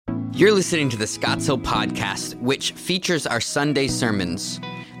You're listening to the Scottsdale Podcast, which features our Sunday sermons.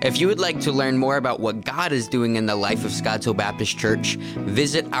 If you would like to learn more about what God is doing in the life of Scottsdale Baptist Church,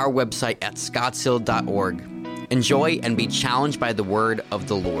 visit our website at scottsdale.org. Enjoy and be challenged by the word of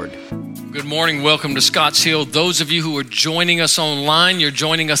the Lord. Good morning. Welcome to Scotts Hill. Those of you who are joining us online, you're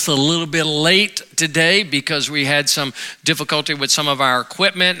joining us a little bit late today because we had some difficulty with some of our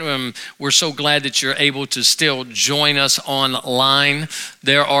equipment. We're so glad that you're able to still join us online.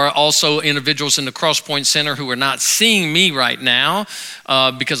 There are also individuals in the Crosspoint Center who are not seeing me right now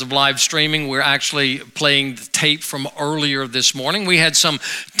because of live streaming. We're actually playing the tape from earlier this morning. We had some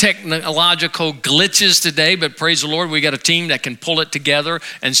technological glitches today, but praise the Lord, we got a team that can pull it together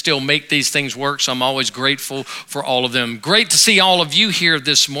and still make these things work. So I'm always grateful for all of them. Great to see all of you here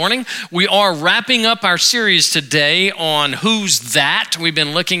this morning. We are wrapping up our series today on Who's That? We've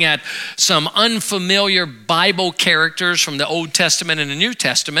been looking at some unfamiliar Bible characters from the Old Testament and the New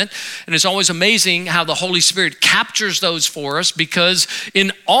Testament. And it's always amazing how the Holy Spirit captures those for us, because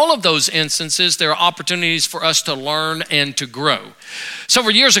in all of those instances, there are opportunities for us to learn and to grow.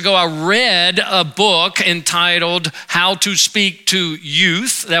 Several years ago, I read a book entitled How to Speak to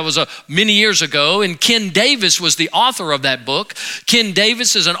Youth. That was many years ago, and Ken Davis was the author of that book. Ken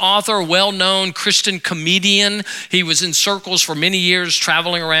Davis is an author, well-known Christian comedian. He was in circles for many years,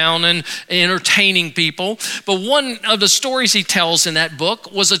 traveling around and entertaining people. But one of the stories he tells in that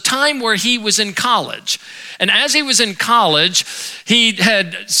book was a time where he was in college. And as he was in college, he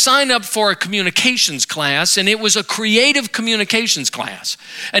had signed up for a communications class, and it was a creative communications class.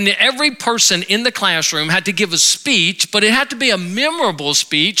 And every person in the classroom had to give a speech, but it had to be a memorable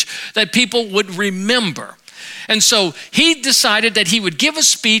speech that people would remember. And so he decided that he would give a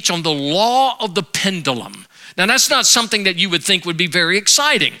speech on the law of the pendulum. Now, that's not something that you would think would be very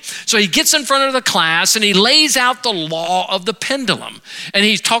exciting. So he gets in front of the class and he lays out the law of the pendulum. And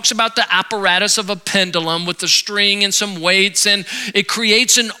he talks about the apparatus of a pendulum with the string and some weights, and it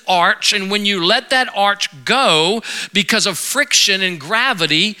creates an arch. And when you let that arch go, because of friction and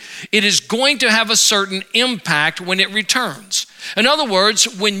gravity, it is going to have a certain impact when it returns. In other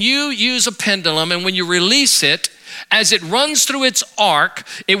words, when you use a pendulum and when you release it, as it runs through its arc,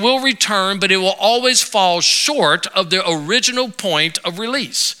 it will return, but it will always fall short of the original point of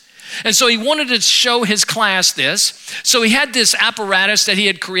release. And so he wanted to show his class this. So he had this apparatus that he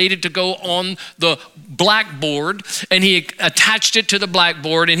had created to go on the blackboard, and he attached it to the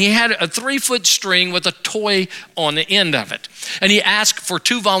blackboard, and he had a 3-foot string with a toy on the end of it. And he asked for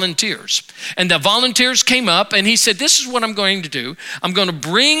 2 volunteers. And the volunteers came up, and he said, this is what I'm going to do. I'm going to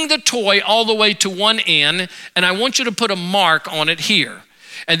bring the toy all the way to one end, and I want you to put a mark on it here.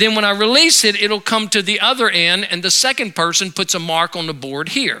 And then when I release it, it'll come to the other end, and the second person puts a mark on the board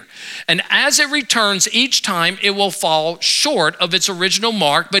here. And as it returns each time, it will fall short of its original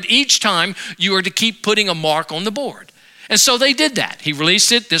mark, but each time you are to keep putting a mark on the board. And so they did that. He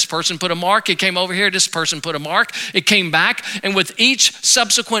released it. This person put a mark. It came over here. This person put a mark. It came back. And with each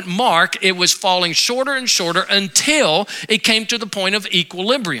subsequent mark, it was falling shorter and shorter until it came to the point of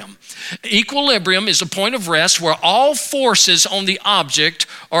equilibrium. Equilibrium is a point of rest where all forces on the object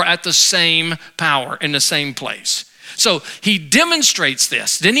are at the same power in the same place. So he demonstrates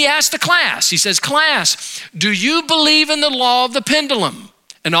this. Then he asks the class. He says, class, do you believe in the law of the pendulum?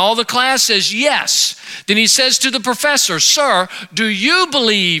 And all the class says yes. Then he says to the professor, sir, do you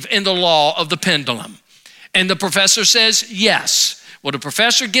believe in the law of the pendulum? And the professor says yes. Well, the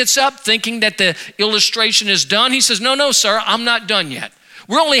professor gets up thinking that the illustration is done. He says, no, sir, I'm not done yet.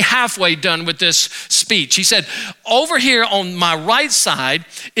 We're only halfway done with this speech. He said, over here on my right side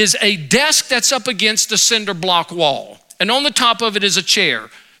is a desk that's up against the cinder block wall. And on the top of it is a chair.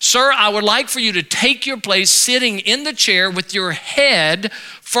 Sir, I would like for you to take your place sitting in the chair with your head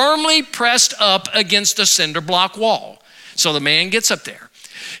firmly pressed up against the cinder block wall. So the man gets up there.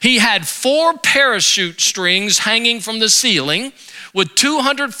 He had 4 parachute strings hanging from the ceiling with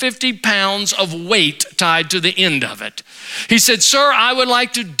 250 pounds of weight tied to the end of it. He said, sir, I would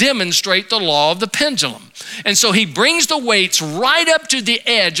like to demonstrate the law of the pendulum. And so he brings the weights right up to the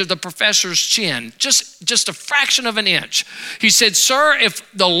edge of the professor's chin, just a fraction of an inch. He said, sir, if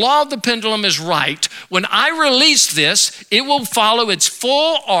the law of the pendulum is right, when I release this, it will follow its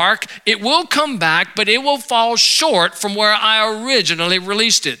full arc. It will come back, but it will fall short from where I originally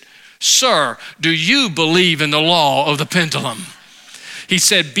released it. Sir, do you believe in the law of the pendulum? He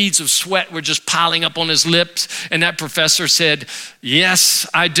said beads of sweat were just piling up on his lips, and that professor said, yes,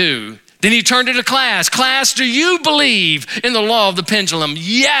 I do. Then he turned to the class. Class, do you believe in the law of the pendulum?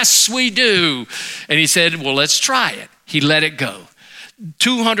 Yes, we do. And he said, well, let's try it. He let it go.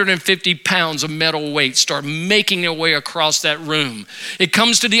 250 pounds of metal weight start making their way across that room. It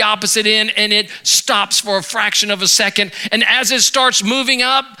comes to the opposite end and it stops for a fraction of a second. And as it starts moving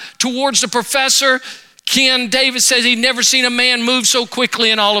up towards the professor, Ken Davis says he'd never seen a man move so quickly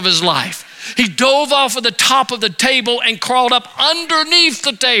in all of his life. He dove off of the top of the table and crawled up underneath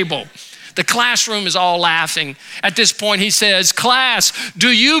the table. The classroom is all laughing. At this point, he says, "Class, do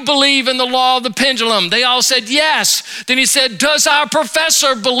you believe in the law of the pendulum?" They all said, "Yes." Then he said, "Does our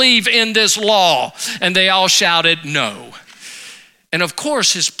professor believe in this law?" And they all shouted, "No." And of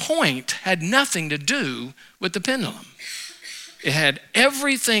course, his point had nothing to do with the pendulum. It had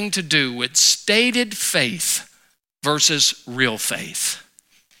everything to do with stated faith versus real faith.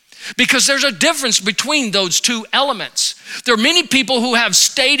 Because there's a difference between those two elements. There are many people who have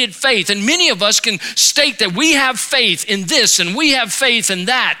stated faith, and many of us can state that we have faith in this and we have faith in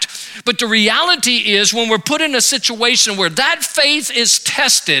that. But the reality is, when we're put in a situation where that faith is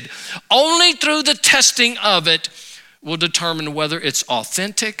tested, only through the testing of it will determine whether it's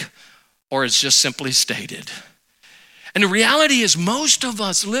authentic or it's just simply stated. And the reality is, most of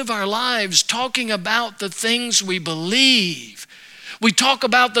us live our lives talking about the things we believe. We talk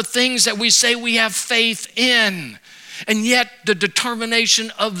about the things that we say we have faith in. And yet the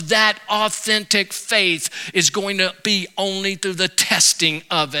determination of that authentic faith is going to be only through the testing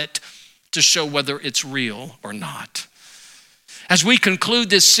of it to show whether it's real or not. As we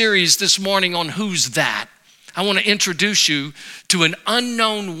conclude this series this morning on Who's That, I want to introduce you to an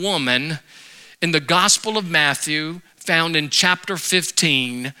unknown woman in the Gospel of Matthew, found in chapter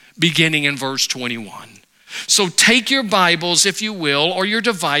 15, beginning in verse 21. So take your Bibles, if you will, or your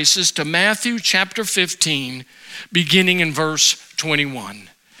devices to Matthew chapter 15, beginning in verse 21.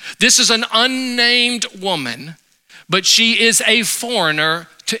 This is an unnamed woman, but she is a foreigner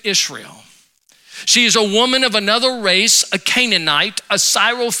to Israel. She is a woman of another race, a Canaanite, a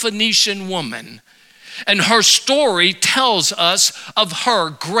Syrophoenician woman. And her story tells us of her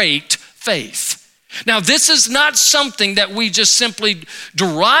great faith. Now, this is not something that we just simply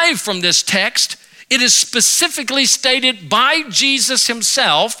derive from this text. It is specifically stated by Jesus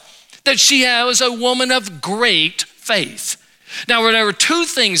himself that she was a woman of great faith. Now, there are two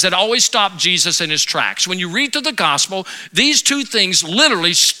things that always stop Jesus in his tracks. When you read through the gospel, these two things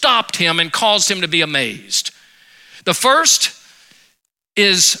literally stopped him and caused him to be amazed. The first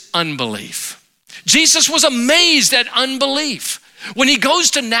is unbelief. Jesus was amazed at unbelief. When he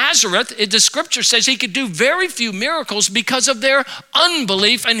goes to Nazareth, the scripture says he could do very few miracles because of their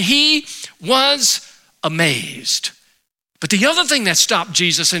unbelief, and he was amazed. But the other thing that stopped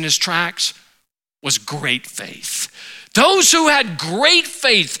Jesus in his tracks was great faith. Those who had great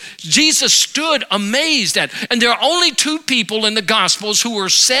faith, Jesus stood amazed at. And there are only two people in the Gospels who were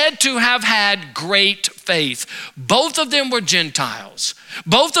said to have had great faith. Both of them were Gentiles.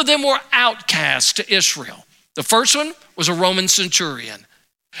 Both of them were outcasts to Israel. The first one was a Roman centurion,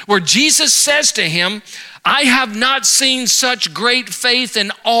 where Jesus says to him, "I have not seen such great faith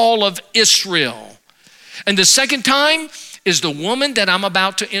in all of Israel." And the second time is the woman that I'm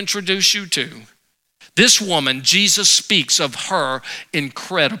about to introduce you to. This woman, Jesus speaks of her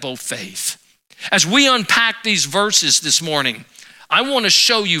incredible faith. As we unpack these verses this morning, I want to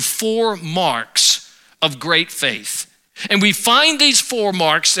show you 4 marks of great faith. And we find these 4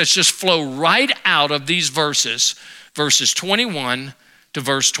 marks that just flow right out of these verses 21 to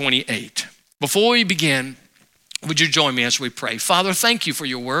verse 28. Before we begin, would you join me as we pray? Father, thank you for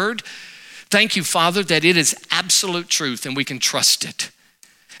your word. Thank you, Father, that it is absolute truth and we can trust it.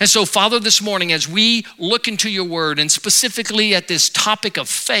 And so, Father, this morning, as we look into your word and specifically at this topic of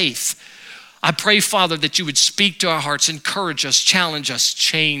faith, I pray, Father, that you would speak to our hearts, encourage us, challenge us,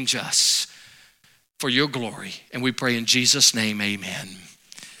 change us for your glory. And we pray in Jesus' name, amen.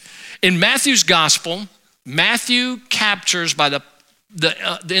 In Matthew's gospel, Matthew captures by the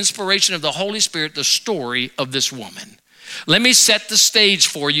inspiration of the Holy Spirit the story of this woman. Let me set the stage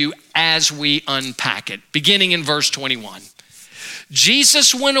for you as we unpack it, beginning in verse 21.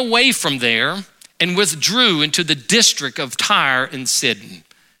 Jesus went away from there and withdrew into the district of Tyre and Sidon.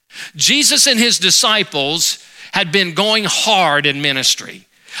 Jesus and his disciples had been going hard in ministry.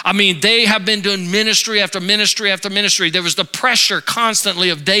 I mean, they have been doing ministry after ministry after ministry. There was the pressure constantly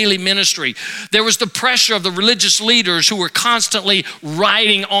of daily ministry. There was the pressure of the religious leaders who were constantly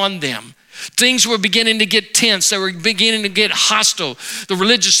riding on them. Things were beginning to get tense. They were beginning to get hostile. The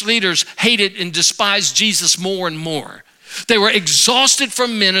religious leaders hated and despised Jesus more and more. They were exhausted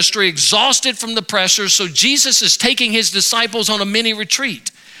from ministry, exhausted from the pressure. So Jesus is taking his disciples on a mini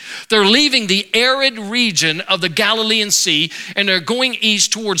retreat. They're leaving the arid region of the Galilean Sea, and they're going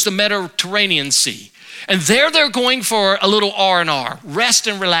east towards the Mediterranean Sea. And there they're going for a little R&R, rest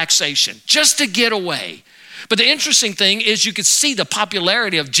and relaxation, just to get away. But the interesting thing is you could see the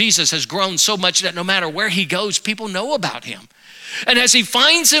popularity of Jesus has grown so much that no matter where he goes, people know about him. And as he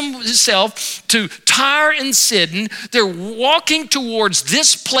finds himself to Tyre and Sidon, they're walking towards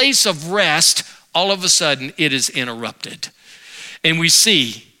this place of rest. All of a sudden, it is interrupted. And we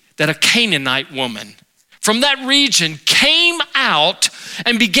see that a Canaanite woman from that region came out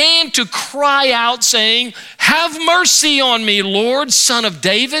and began to cry out saying, "Have mercy on me, Lord, Son of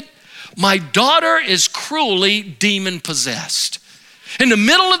David. My daughter is cruelly demon-possessed." In the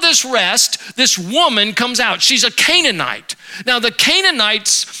middle of this rest, this woman comes out. She's a Canaanite. Now, the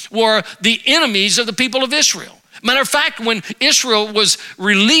Canaanites were the enemies of the people of Israel. Matter of fact, when Israel was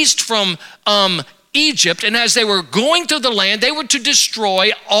released from Egypt, and as they were going through the land, they were to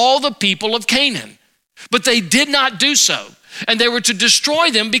destroy all the people of Canaan. But they did not do so. And they were to destroy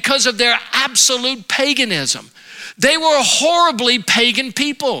them because of their absolute paganism. They were horribly pagan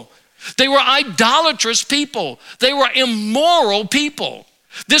people. They were idolatrous people. They were immoral people.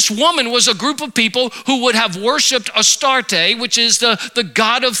 This woman was a group of people who would have worshiped Astarte, which is the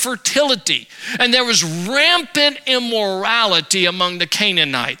god of fertility. And there was rampant immorality among the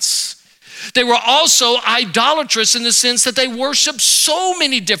Canaanites. They were also idolatrous in the sense that they worshiped so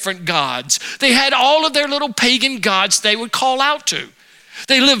many different gods. They had all of their little pagan gods they would call out to.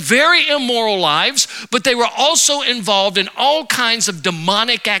 They lived very immoral lives, but they were also involved in all kinds of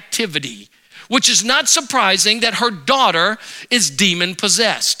demonic activity, which is not surprising that her daughter is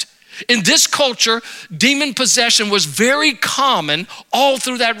demon-possessed. In this culture, demon possession was very common all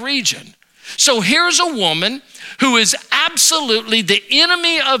through that region. So here's a woman who is absolutely the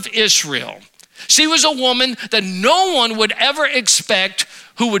enemy of Israel. She was a woman that no one would ever expect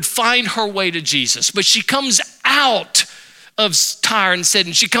who would find her way to Jesus. But she comes out of Tyre and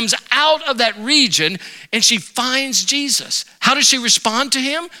Sidon. She comes out of that region and she finds Jesus. How does she respond to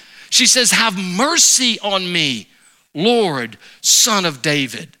him? She says, "Have mercy on me, Lord, Son of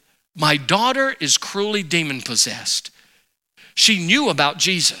David. My daughter is cruelly demon-possessed." She knew about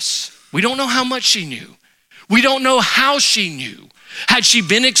Jesus. We don't know how much she knew. We don't know how she knew. Had she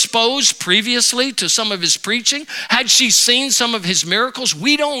been exposed previously to some of his preaching? Had she seen some of his miracles?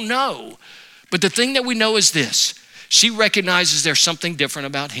 We don't know. But the thing that we know is this: she recognizes there's something different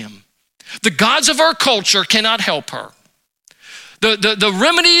about him. The gods of her culture cannot help her. The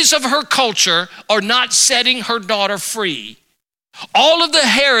remedies of her culture are not setting her daughter free. All of the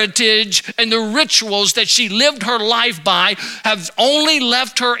heritage and the rituals that she lived her life by have only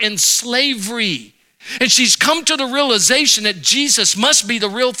left her in slavery. And she's come to the realization that Jesus must be the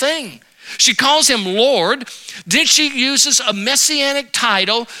real thing. She calls him Lord. Then she uses a messianic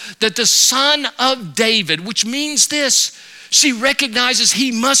title, that the Son of David, which means this: she recognizes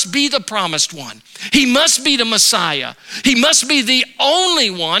he must be the promised one. He must be the Messiah. He must be the only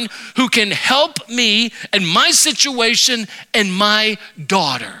one who can help me and my situation and my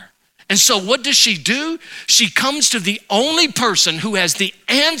daughter. And so what does she do? She comes to the only person who has the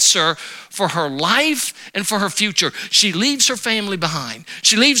answer for her life and for her future. She leaves her family behind.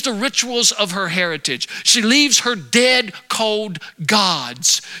 She leaves the rituals of her heritage. She leaves her dead, cold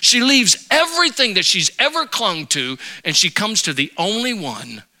gods. She leaves everything that she's ever clung to, and she comes to the only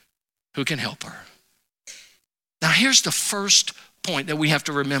one who can help her. Now, here's the first point that we have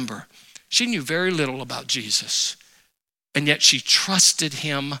to remember. She knew very little about Jesus, and yet she trusted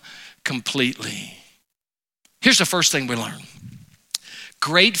him completely. Here's the first thing we learn.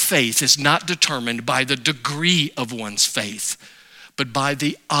 Great faith is not determined by the degree of one's faith, but by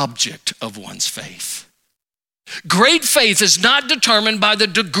the object of one's faith. Great faith is not determined by the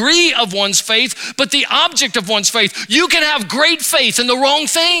degree of one's faith, but the object of one's faith. You can have great faith in the wrong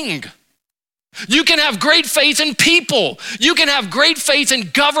thing. You can have great faith in people. You can have great faith in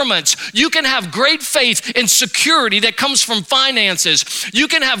governments. You can have great faith in security that comes from finances. You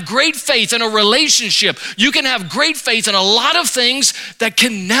can have great faith in a relationship. You can have great faith in a lot of things that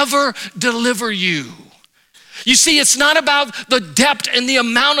can never deliver you. You see, it's not about the depth and the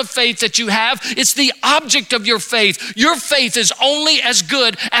amount of faith that you have. It's the object of your faith. Your faith is only as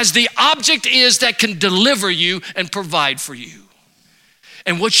good as the object is that can deliver you and provide for you.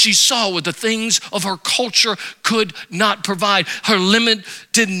 And what she saw with the things of her culture could not provide. Her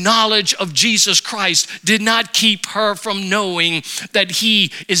limited knowledge of Jesus Christ did not keep her from knowing that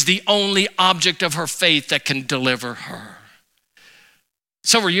he is the only object of her faith that can deliver her.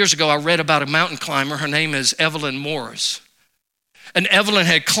 Several years ago, I read about a mountain climber. Her name is Evelyn Morris. And Evelyn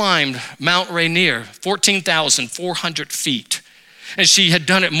had climbed Mount Rainier, 14,400 feet. And she had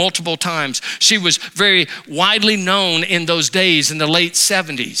done it multiple times. She was very widely known in those days in the late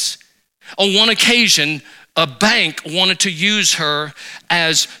 70s. On one occasion, a bank wanted to use her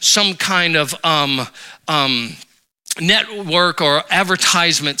as some kind of network or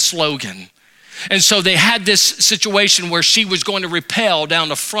advertisement slogan. And so they had this situation where she was going to rappel down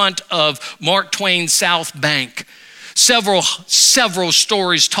the front of Mark Twain South Bank, several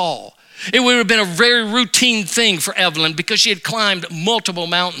stories tall. It would have been a very routine thing for Evelyn because she had climbed multiple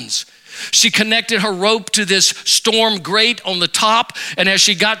mountains. She connected her rope to this storm grate on the top, and as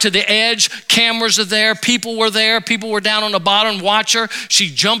she got to the edge, cameras are there, people were down on the bottom to watch her. She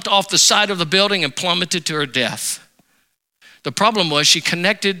jumped off the side of the building and plummeted to her death. The problem was she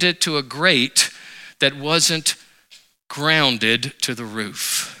connected it to a grate that wasn't grounded to the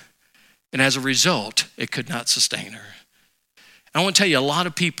roof. And as a result, it could not sustain her. I want to tell you, a lot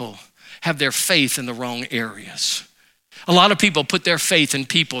of people have their faith in the wrong areas. A lot of people put their faith in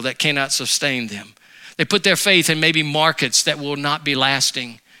people that cannot sustain them. They put their faith in maybe markets that will not be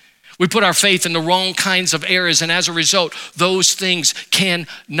lasting. We put our faith in the wrong kinds of areas, and as a result, those things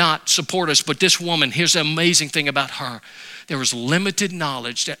cannot support us. But this woman, here's the amazing thing about her. There was limited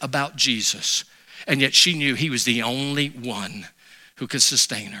knowledge about Jesus, and yet she knew he was the only one who could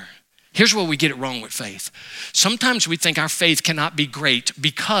sustain her. Here's where we get it wrong with faith. Sometimes we think our faith cannot be great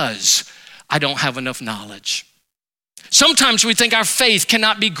because I don't have enough knowledge. Sometimes we think our faith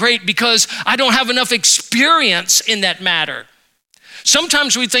cannot be great because I don't have enough experience in that matter.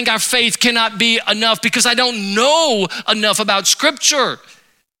 Sometimes we think our faith cannot be enough because I don't know enough about Scripture.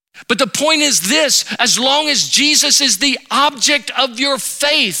 But the point is this: as long as Jesus is the object of your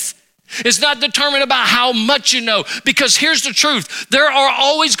faith, it's not determined about how much you know, because here's the truth. There are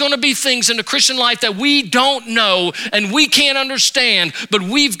always going to be things in the Christian life that we don't know and we can't understand, but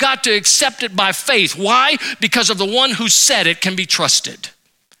we've got to accept it by faith. Why? Because of the one who said it can be trusted.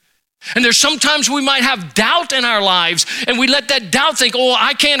 And there's sometimes we might have doubt in our lives, and we let that doubt think, oh,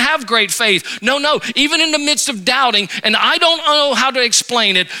 I can't have great faith. No, even in the midst of doubting, and I don't know how to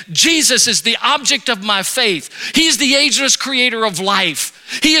explain it, Jesus is the object of my faith. He is the ageless creator of life.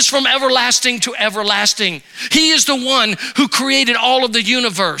 He is from everlasting to everlasting. He is the one who created all of the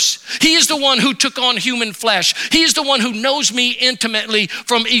universe. He is the one who took on human flesh. He is the one who knows me intimately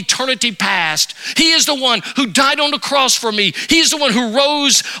from eternity past. He is the one who died on the cross for me. He is the one who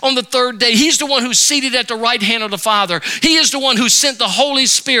rose on the third day. He's the one who's seated at the right hand of the Father. He is the one who sent the Holy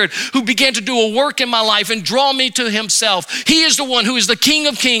Spirit, who began to do a work in my life and draw me to himself. He is the one who is the King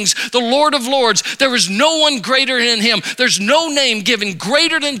of Kings, the Lord of Lords. There is no one greater than him. There's no name given greater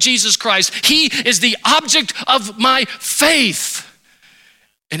than Jesus Christ. He is the object of my faith.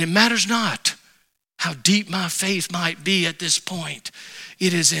 And it matters not how deep my faith might be at this point.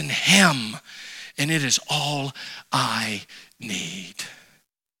 It is in him, and it is all I need.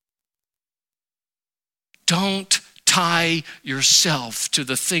 Don't tie yourself to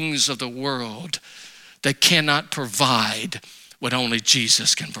the things of the world that cannot provide what only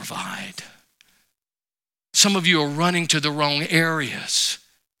Jesus can provide. Some of you are running to the wrong areas,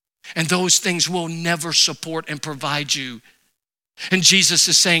 and those things will never support and provide you. And Jesus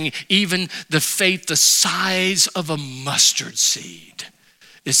is saying, even the faith the size of a mustard seed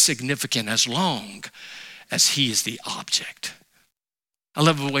is significant as long as he is the object. I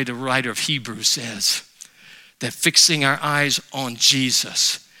love the way the writer of Hebrews says that fixing our eyes on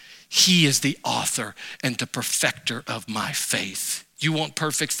Jesus, he is the author and the perfecter of my faith. You want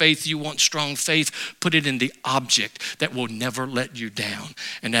perfect faith, you want strong faith, put it in the object that will never let you down,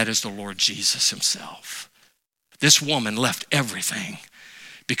 and that is the Lord Jesus himself. This woman left everything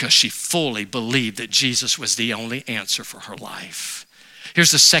because she fully believed that Jesus was the only answer for her life.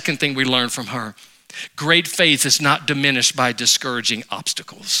 Here's the second thing we learned from her. Great faith is not diminished by discouraging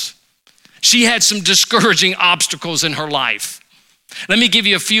obstacles. She had some discouraging obstacles in her life. Let me give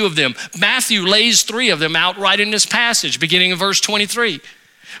you a few of them. Matthew lays 3 of them out right in this passage, beginning in verse 23.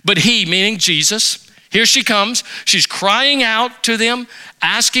 But he, meaning Jesus, here she comes. She's crying out to them,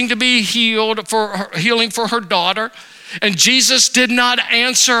 asking to be healed for her, healing for her daughter. And Jesus did not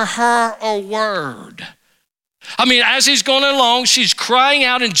answer her a word. I mean, as he's going along, she's crying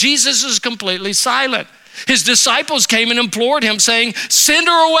out, and Jesus is completely silent. His disciples came and implored him, saying, send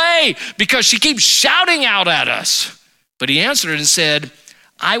her away, because she keeps shouting out at us. But he answered and said,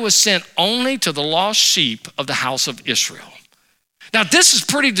 I was sent only to the lost sheep of the house of Israel. Now, this is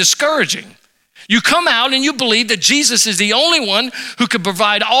pretty discouraging. You come out and you believe that Jesus is the only one who could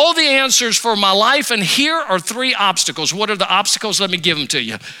provide all the answers for my life, and here are 3 obstacles. What are the obstacles? Let me give them to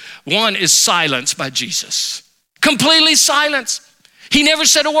you. One is silence by Jesus. Completely silence. He never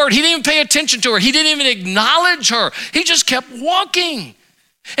said a word. He didn't even pay attention to her. He didn't even acknowledge her. He just kept walking.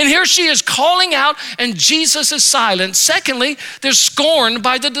 And here she is calling out, and Jesus is silent. Secondly, they're scorned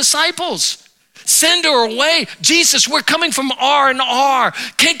by the disciples. Send her away. Jesus, we're coming from R&R.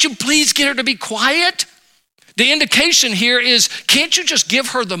 Can't you please get her to be quiet? The indication here is, can't you just give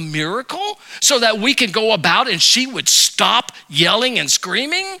her the miracle so that we can go about and she would stop yelling and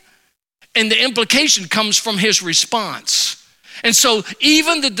screaming? And the implication comes from his response. And so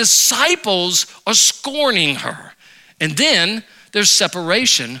even the disciples are scorning her. And then there's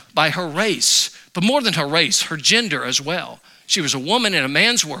separation by her race, but more than her race, her gender as well. She was a woman in a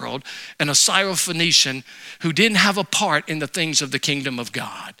man's world and a Syrophoenician who didn't have a part in the things of the kingdom of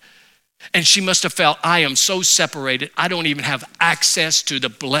God. And she must have felt, I am so separated, I don't even have access to the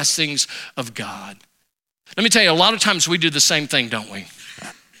blessings of God. Let me tell you, a lot of times we do the same thing, don't we?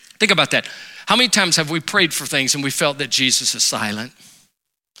 Think about that. How many times have we prayed for things and we felt that Jesus is silent?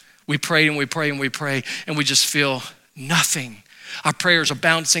 We pray and we pray and we pray and we just feel nothing. Our prayers are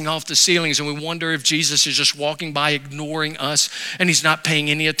bouncing off the ceilings and we wonder if Jesus is just walking by ignoring us and he's not paying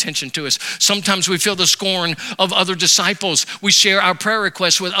any attention to us. Sometimes we feel the scorn of other disciples. We share our prayer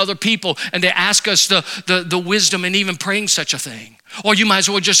requests with other people and they ask us the wisdom in even praying such a thing. Or you might as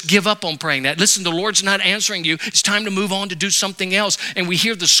well just give up on praying that. Listen, the Lord's not answering you. It's time to move on to do something else. And we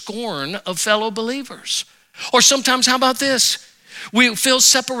hear the scorn of fellow believers. Or sometimes, how about this? We feel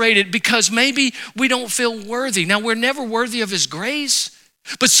separated because maybe we don't feel worthy. Now, we're never worthy of his grace,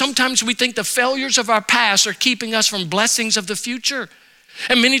 but sometimes we think the failures of our past are keeping us from blessings of the future.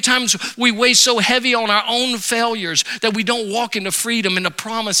 And many times we weigh so heavy on our own failures that we don't walk into freedom and the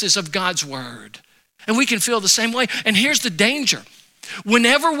promises of God's word. And we can feel the same way. And here's the danger.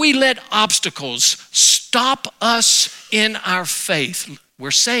 Whenever we let obstacles stop us in our faith,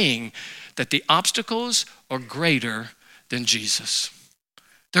 we're saying that the obstacles are greater than Jesus.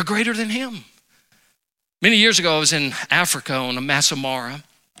 They're greater than him. Many years ago, I was in Africa on a Maasai.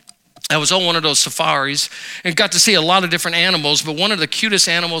 I was on one of those safaris and got to see a lot of different animals, but one of the cutest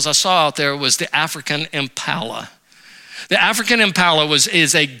animals I saw out there was the African impala. The African impala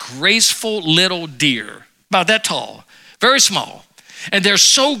is a graceful little deer, about that tall, very small. And they're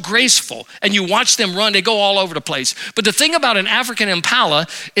so graceful, and you watch them run, they go all over the place. But the thing about an African impala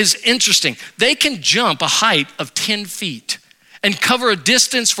is interesting. They can jump a height of 10 feet and cover a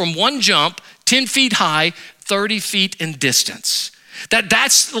distance from one jump, 10 feet high, 30 feet in distance.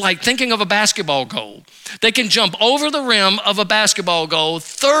 That's like thinking of a basketball goal. They can jump over the rim of a basketball goal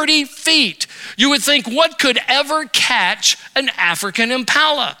 30 feet. You would think, what could ever catch an African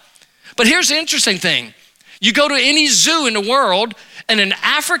impala? But here's the interesting thing. You go to any zoo in the world, and an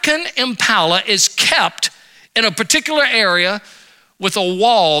African impala is kept in a particular area with a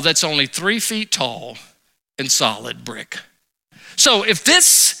wall that's only 3 feet tall and solid brick. So if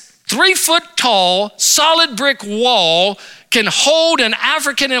this 3 foot tall solid brick wall can hold an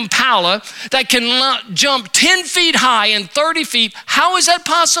African impala that can jump 10 feet high and 30 feet, how is that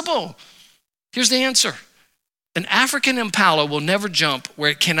possible? Here's the answer. An African impala will never jump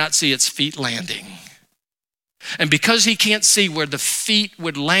where it cannot see its feet landing. And because he can't see where the feet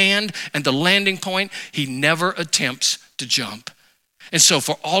would land and the landing point, he never attempts to jump. And so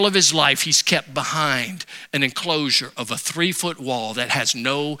for all of his life, he's kept behind an enclosure of a 3 foot wall that has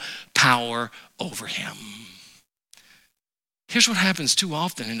no power over him. Here's what happens too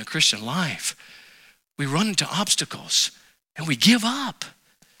often in the Christian life. We run into obstacles and we give up.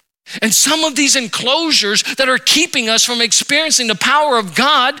 And some of these enclosures that are keeping us from experiencing the power of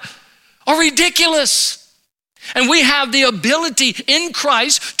God are ridiculous. And we have the ability in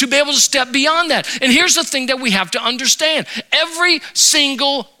Christ to be able to step beyond that. And here's the thing that we have to understand. Every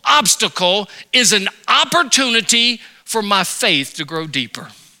single obstacle is an opportunity for my faith to grow deeper.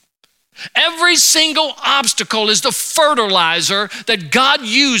 Every single obstacle is the fertilizer that God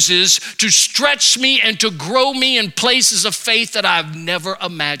uses to stretch me and to grow me in places of faith that I've never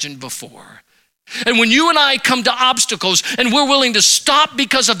imagined before. And when you and I come to obstacles and we're willing to stop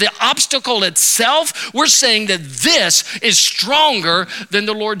because of the obstacle itself, we're saying that this is stronger than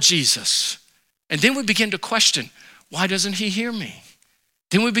the Lord Jesus. And then we begin to question, why doesn't he hear me?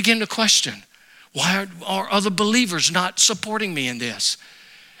 Then we begin to question, why are other believers not supporting me in this?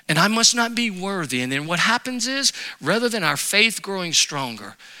 And I must not be worthy. And then what happens is, rather than our faith growing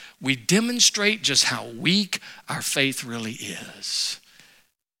stronger, we demonstrate just how weak our faith really is.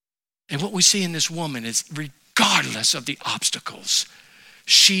 And what we see in this woman is, regardless of the obstacles,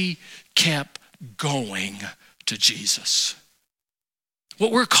 she kept going to Jesus.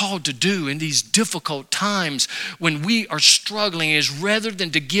 What we're called to do in these difficult times when we are struggling is rather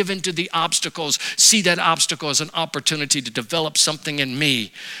than to give into the obstacles, see that obstacle as an opportunity to develop something in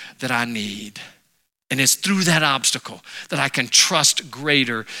me that I need. And it's through that obstacle that I can trust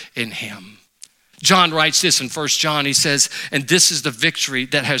greater in him. John writes this in 1 John. He says, and this is the victory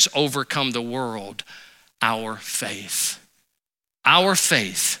that has overcome the world, our faith. Our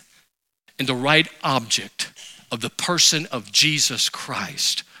faith in the right object of the person of Jesus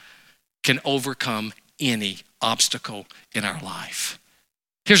Christ can overcome any obstacle in our life.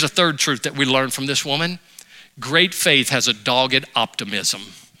 Here's a third truth that we learned from this woman. Great faith has a dogged optimism.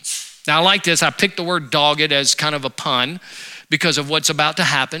 Now I like this. I picked the word dogged as kind of a pun because of what's about to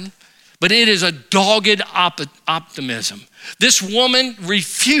happen, but it is a dogged optimism. This woman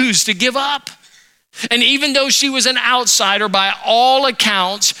refused to give up. And even though she was an outsider by all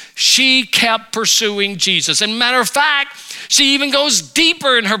accounts, she kept pursuing Jesus. And matter of fact, she even goes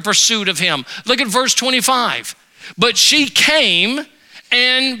deeper in her pursuit of him. Look at verse 25. But she came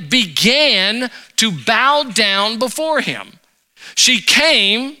and began to bow down before him. She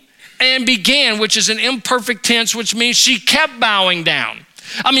came and began, which is an imperfect tense, which means she kept bowing down.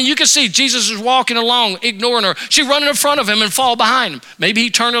 I mean, you can see Jesus is walking along, ignoring her. She run in front of him and fall behind him. Maybe he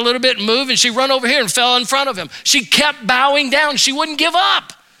turned a little bit and moved, and she run over here and fell in front of him. She kept bowing down. She wouldn't give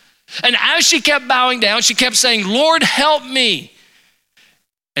up. And as she kept bowing down, she kept saying, Lord, help me.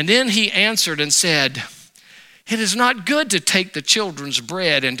 And then he answered and said, it is not good to take the children's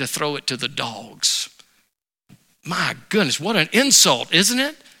bread and to throw it to the dogs. My goodness, what an insult, isn't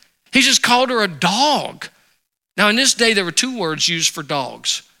it? He just called her a dog. Now, in this day, there were two words used for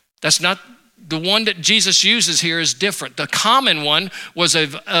dogs. That's not the one that Jesus uses here is different. The common one was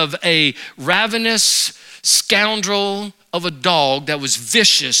of a ravenous scoundrel of a dog that was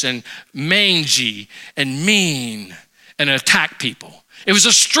vicious and mangy and mean and attacked people. It was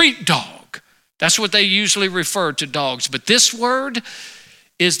a street dog. That's what they usually refer to dogs. But this word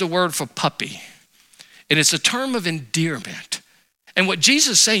is the word for puppy. And it's a term of endearment. And what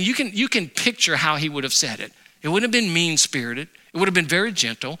Jesus is saying, you can picture how he would have said it. It wouldn't have been mean-spirited. It would have been very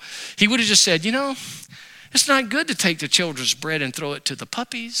gentle. He would have just said, it's not good to take the children's bread and throw it to the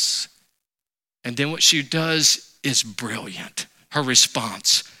puppies. And then what she does is brilliant, her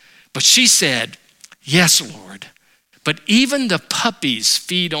response. But she said, yes, Lord, but even the puppies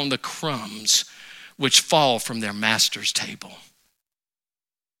feed on the crumbs which fall from their master's table.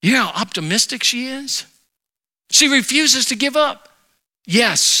 You know how optimistic she is? She refuses to give up.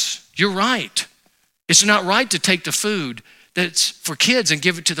 Yes, you're right. It's not right to take the food that's for kids and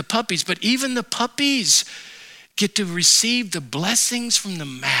give it to the puppies, but even the puppies get to receive the blessings from the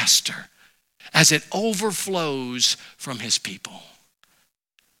master as it overflows from his people.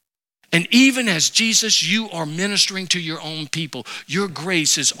 And even as Jesus, you are ministering to your own people, your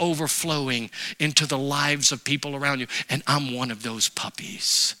grace is overflowing into the lives of people around you. And I'm one of those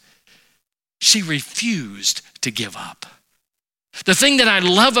puppies. She refused to give up. The thing that I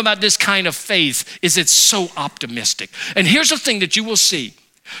love about this kind of faith is it's so optimistic. And here's the thing that you will see.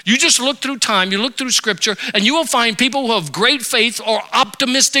 You just look through time, you look through scripture, and you will find people who have great faith or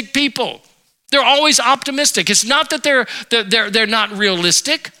optimistic people. They're always optimistic. It's not that they're not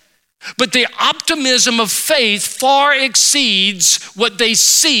realistic, but the optimism of faith far exceeds what they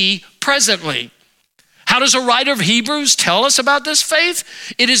see presently. How does a writer of Hebrews tell us about this faith?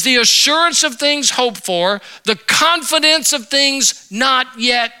 It is the assurance of things hoped for, the confidence of things not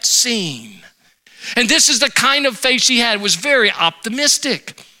yet seen. And this is the kind of faith she had, was very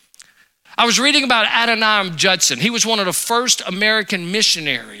optimistic. I was reading about Adoniram Judson. He was one of the first American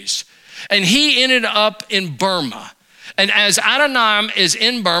missionaries, and he ended up in Burma. And as Adoniram is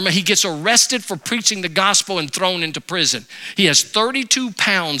in Burma, he gets arrested for preaching the gospel and thrown into prison. He has 32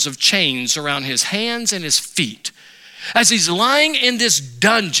 pounds of chains around his hands and his feet. As he's lying in this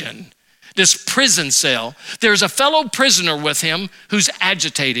dungeon, this prison cell, there's a fellow prisoner with him who's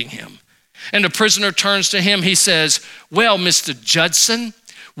agitating him. And the prisoner turns to him, he says, well, Mr. Judson,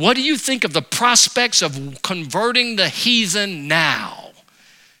 what do you think of the prospects of converting the heathen now?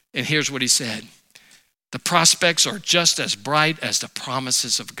 And here's what he said. The prospects are just as bright as the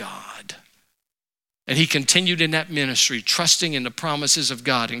promises of God. And he continued in that ministry, trusting in the promises of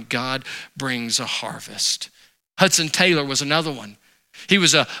God, and God brings a harvest. Hudson Taylor was another one. He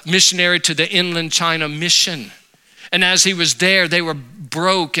was a missionary to the inland China mission. And as he was there, they were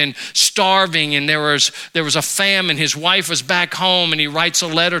broke and starving, and there was a famine. His wife was back home, and he writes a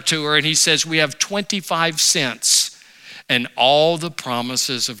letter to her, and he says, we have 25 cents and all the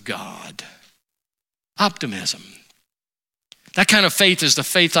promises of God. Optimism. That kind of faith is the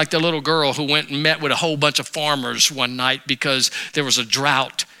faith like the little girl who went and met with a whole bunch of farmers one night because there was a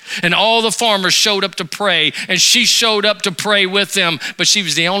drought. And all the farmers showed up to pray, and she showed up to pray with them, but she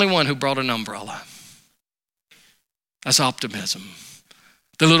was the only one who brought an umbrella. That's optimism.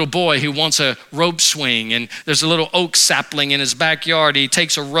 The little boy who wants a rope swing, and there's a little oak sapling in his backyard. He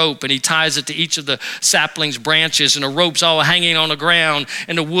takes a rope and he ties it to each of the sapling's branches, and the rope's all hanging on the ground,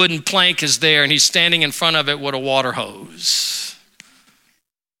 and the wooden plank is there, and he's standing in front of it with a water hose.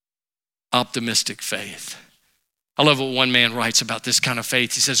 Optimistic faith. I love what one man writes about this kind of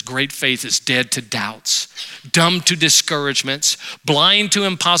faith. He says, great faith is dead to doubts, dumb to discouragements, blind to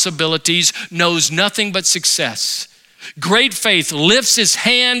impossibilities, knows nothing but success. Great faith lifts his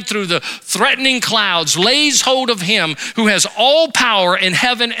hand through the threatening clouds, lays hold of him who has all power in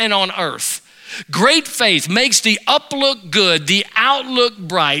heaven and on earth. Great faith makes the up look good, the outlook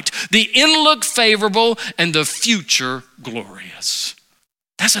bright, the in look favorable, and the future glorious.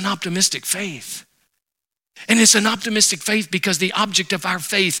 That's an optimistic faith. And it's an optimistic faith because the object of our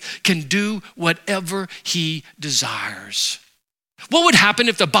faith can do whatever he desires. What would happen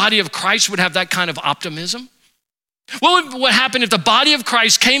if the body of Christ would have that kind of optimism? What would happen if the body of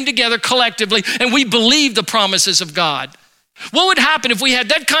Christ came together collectively and we believed the promises of God? What would happen if we had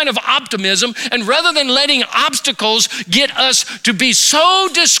that kind of optimism, and rather than letting obstacles get us to be so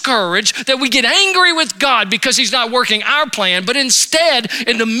discouraged that we get angry with God because he's not working our plan, but instead,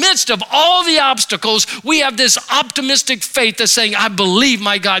 in the midst of all the obstacles, we have this optimistic faith that's saying, I believe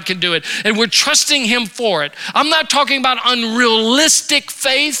my God can do it, and we're trusting him for it. I'm not talking about unrealistic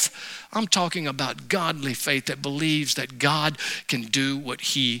faith. I'm talking about godly faith that believes that God can do what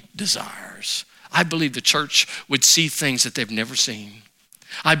he desires. I believe the church would see things that they've never seen.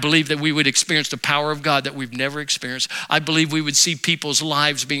 I believe that we would experience the power of God that we've never experienced. I believe we would see people's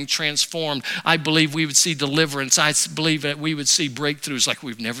lives being transformed. I believe we would see deliverance. I believe that we would see breakthroughs like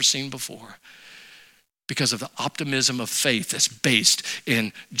we've never seen before because of the optimism of faith that's based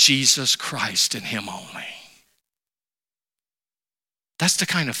in Jesus Christ and him only. That's the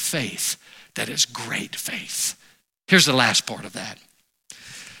kind of faith that is great faith. Here's the last part of that.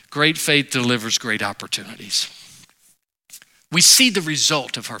 Great faith delivers great opportunities. We see the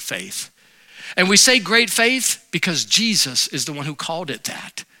result of her faith. And we say great faith because Jesus is the one who called it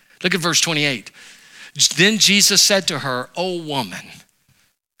that. Look at verse 28. Then Jesus said to her, "O woman."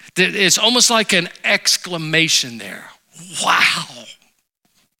 It's almost like an exclamation there. Wow.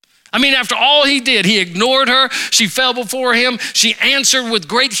 I mean, after all he did, he ignored her. She fell before him. She answered with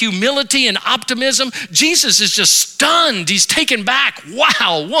great humility and optimism. Jesus is just stunned. He's taken back.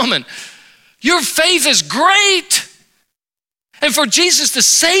 Wow, woman, your faith is great. And for Jesus to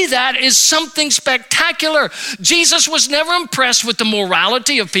say that is something spectacular. Jesus was never impressed with the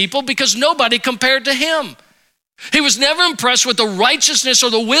morality of people because nobody compared to him. He was never impressed with the righteousness or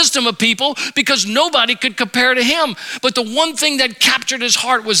the wisdom of people because nobody could compare to him. But the one thing that captured his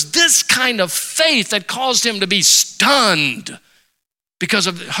heart was this kind of faith that caused him to be stunned because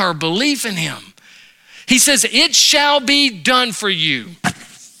of her belief in him. He says, "It shall be done for you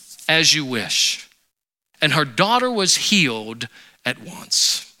as you wish." And her daughter was healed at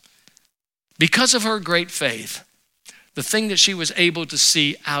once. Because of her great faith, the thing that she was able to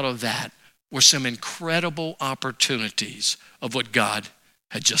see out of that were some incredible opportunities of what God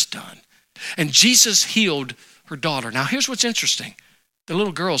had just done. And Jesus healed her daughter. Now, here's what's interesting. The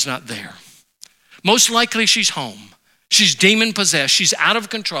little girl's not there. Most likely she's home. She's demon possessed. She's out of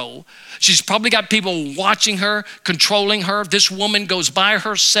control. She's probably got people watching her, controlling her. This woman goes by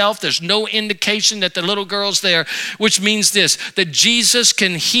herself. There's no indication that the little girl's there, which means this, that Jesus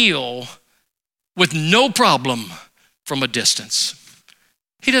can heal with no problem from a distance.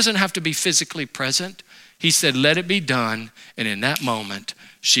 He doesn't have to be physically present. He said, let it be done. And in that moment,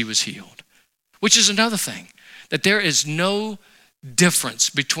 she was healed. Which is another thing, that there is no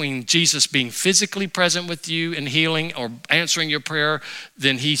difference between Jesus being physically present with you and healing or answering your prayer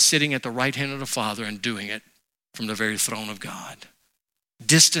than he sitting at the right hand of the Father and doing it from the very throne of God.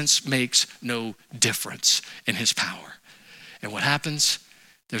 Distance makes no difference in his power. And what happens?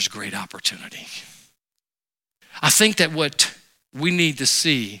 There's great opportunity. I think that what we need to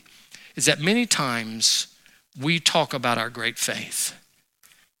see is that many times we talk about our great faith,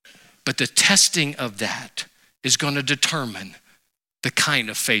 but the testing of that is going to determine the kind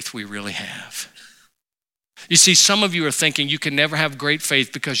of faith we really have. You see, some of you are thinking you can never have great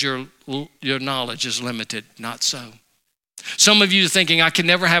faith because your knowledge is limited. Not so. Some of you are thinking I can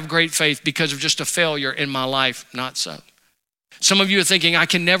never have great faith because of just a failure in my life. Not so. Some of you are thinking, I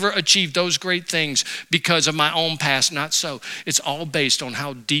can never achieve those great things because of my own past. Not so. It's all based on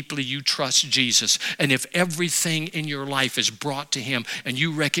how deeply you trust Jesus. And if everything in your life is brought to him and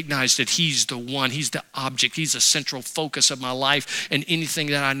you recognize that he's the one, he's the object, he's the central focus of my life, and anything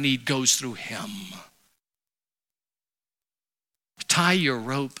that I need goes through him. Tie your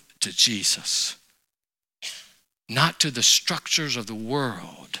rope to Jesus, not to the structures of the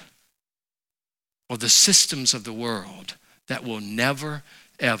world or the systems of the world that will never,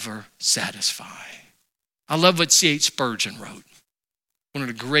 ever satisfy. I love what C.H. Spurgeon wrote, one of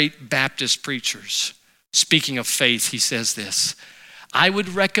the great Baptist preachers. Speaking of faith, he says this: I would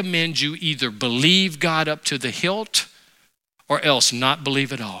recommend you either believe God up to the hilt or else not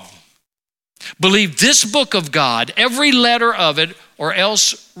believe at all. Believe this book of God, every letter of it, or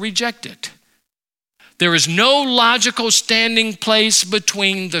else reject it. There is no logical standing place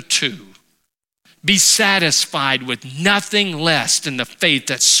between the two. Be satisfied with nothing less than the faith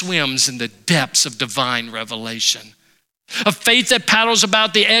that swims in the depths of divine revelation. A faith that paddles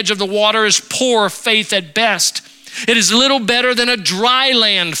about the edge of the water is poor faith at best. It is little better than a dry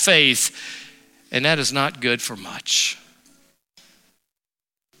land faith, and that is not good for much.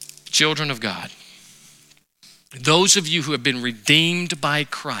 Children of God, those of you who have been redeemed by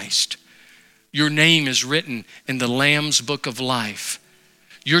Christ, your name is written in the Lamb's book of life.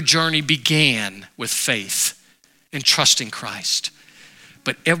 Your journey began with faith and trusting Christ.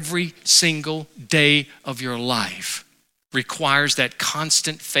 But every single day of your life requires that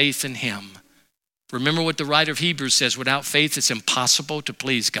constant faith in him. Remember what the writer of Hebrews says, without faith it's impossible to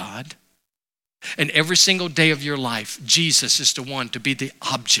please God. And every single day of your life, Jesus is the one to be the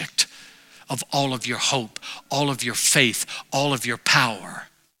object of all of your hope, all of your faith, all of your power,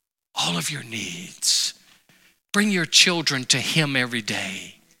 all of your needs. Bring your children to him every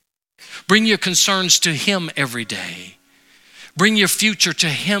day. Bring your concerns to him every day. Bring your future to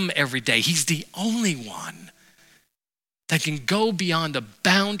him every day. He's the only one that can go beyond the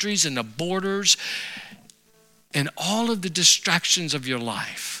boundaries and the borders and all of the distractions of your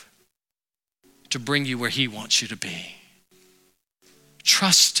life to bring you where he wants you to be.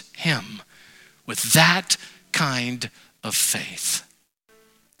 Trust him with that kind of faith.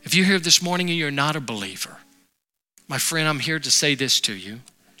 If you're here this morning and you're not a believer, my friend, I'm here to say this to you,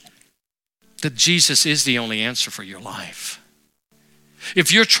 that Jesus is the only answer for your life.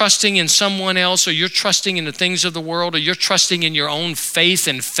 If you're trusting in someone else, or you're trusting in the things of the world, or you're trusting in your own faith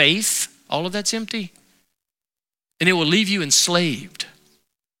and faith, all of that's empty. And it will leave you enslaved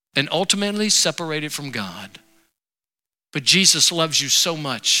and ultimately separated from God. But Jesus loves you so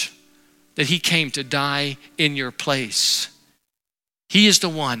much that he came to die in your place. He is the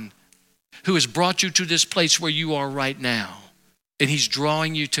one who has brought you to this place where you are right now, and he's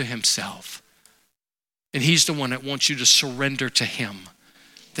drawing you to himself. And he's the one that wants you to surrender to him,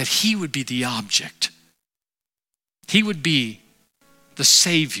 that he would be the object. He would be the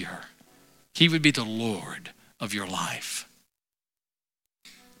Savior. He would be the Lord of your life.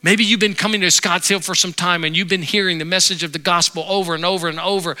 Maybe you've been coming to Scotts Hill for some time and you've been hearing the message of the gospel over and over and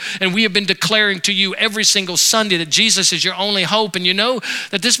over. And we have been declaring to you every single Sunday that Jesus is your only hope. And you know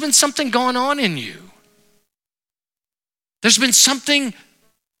that there's been something going on in you. There's been something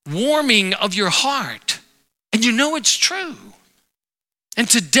warming of your heart. And you know it's true. And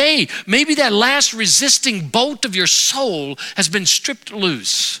today, maybe that last resisting bolt of your soul has been stripped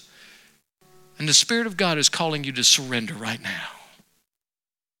loose. And the Spirit of God is calling you to surrender right now.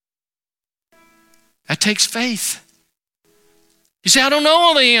 That takes faith. You say, I don't know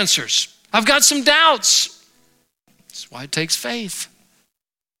all the answers. I've got some doubts. That's why it takes faith.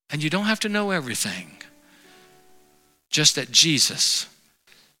 And you don't have to know everything. Just that Jesus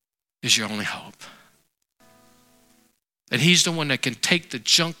is your only hope. That he's the one that can take the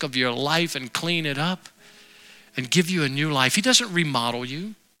junk of your life and clean it up and give you a new life. He doesn't remodel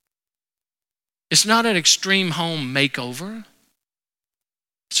you. It's not an extreme home makeover.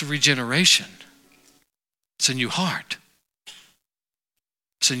 It's a regeneration. It's a new heart.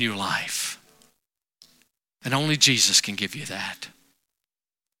 It's a new life. And only Jesus can give you that.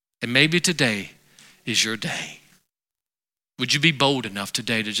 And maybe today is your day. Would you be bold enough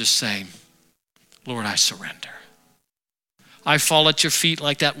today to just say, Lord, I surrender. I fall at your feet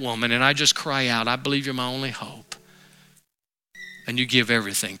like that woman and I just cry out, I believe you're my only hope. And you give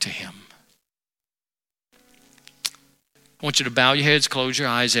everything to him. I want you to bow your heads, close your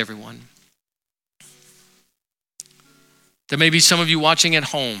eyes, everyone. There may be some of you watching at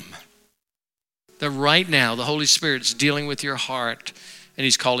home that right now the Holy Spirit's dealing with your heart and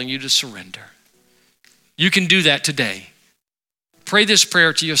he's calling you to surrender. You can do that today. Pray this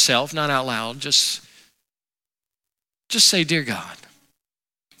prayer to yourself, not out loud, just Just say, dear God,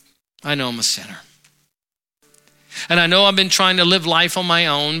 I know I'm a sinner. And I know I've been trying to live life on my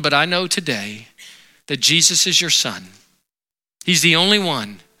own, but I know today that Jesus is your son. He's the only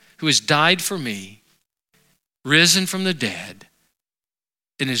one who has died for me, risen from the dead,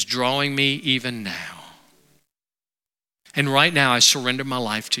 and is drawing me even now. And right now, I surrender my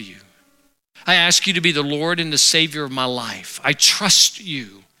life to you. I ask you to be the Lord and the Savior of my life. I trust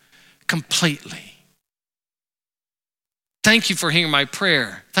you completely. Thank you for hearing my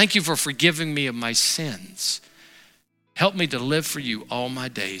prayer. Thank you for forgiving me of my sins. Help me to live for you all my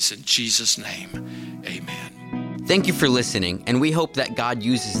days. In Jesus' name, amen. Thank you for listening, and we hope that God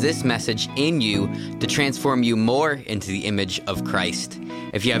uses this message in you to transform you more into the image of Christ.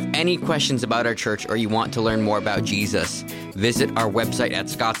 If you have any questions about our church or you want to learn more about Jesus, visit our website at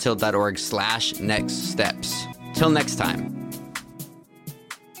scottshill.org/nextsteps. Till next time.